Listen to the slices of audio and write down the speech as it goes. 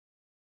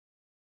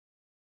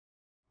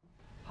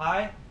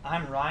Hi,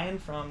 I'm Ryan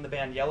from the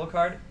band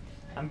Yellowcard.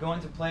 I'm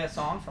going to play a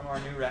song from our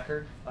new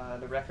record.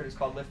 The record is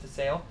called Lift to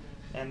Sail,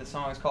 and the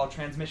song is called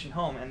Transmission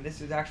Home. And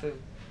this is actually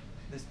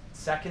the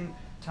second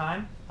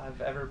time I've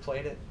ever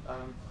played it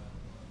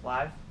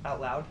live, out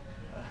loud,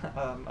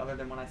 other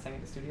than when I sang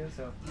in the studio.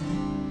 So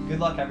good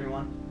luck,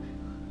 everyone.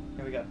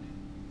 Here we go.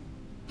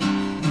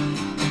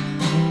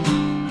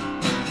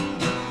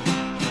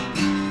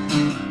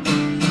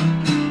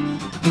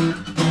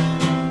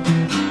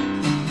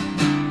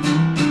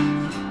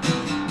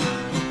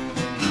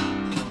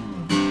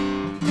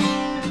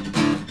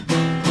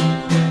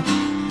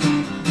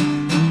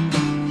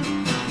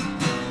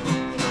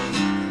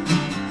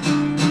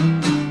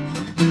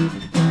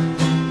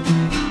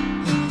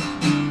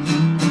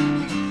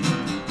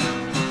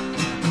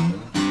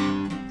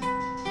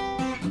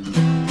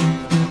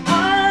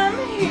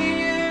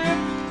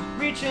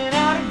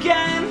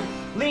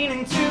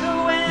 Leaning to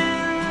the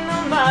wind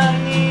on my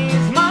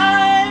knees.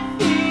 My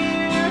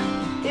fear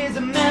is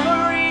a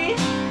memory,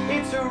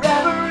 it's a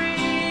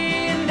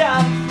reverie, and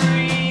I'm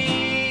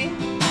free.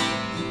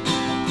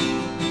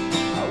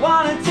 I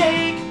wanna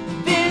take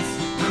this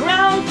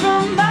crown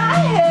from my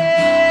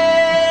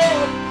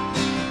head.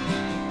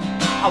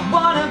 I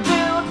wanna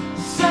build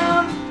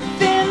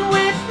something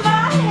with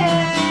my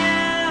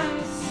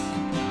hands.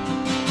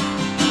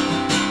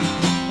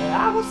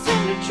 I will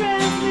send a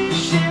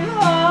transmission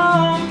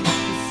home.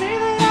 Say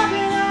that I've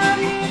been out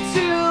here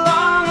too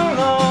long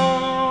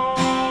alone,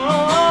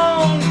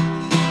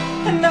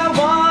 and I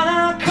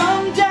wanna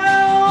come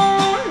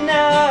down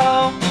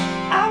now.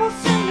 I will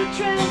send a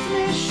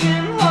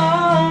transmission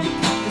home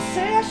to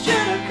say I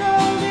should have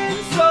called in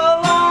so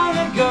long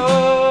ago,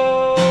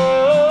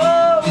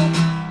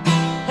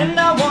 and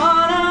I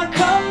wanna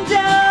come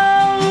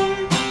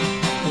down.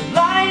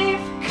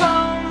 Life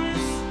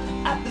comes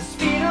at the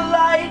speed of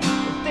light,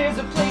 but there's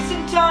a place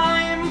in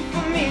time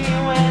for me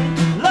when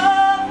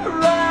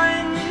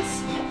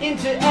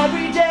into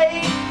every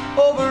day,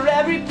 over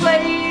every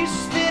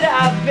place that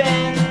I've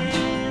been.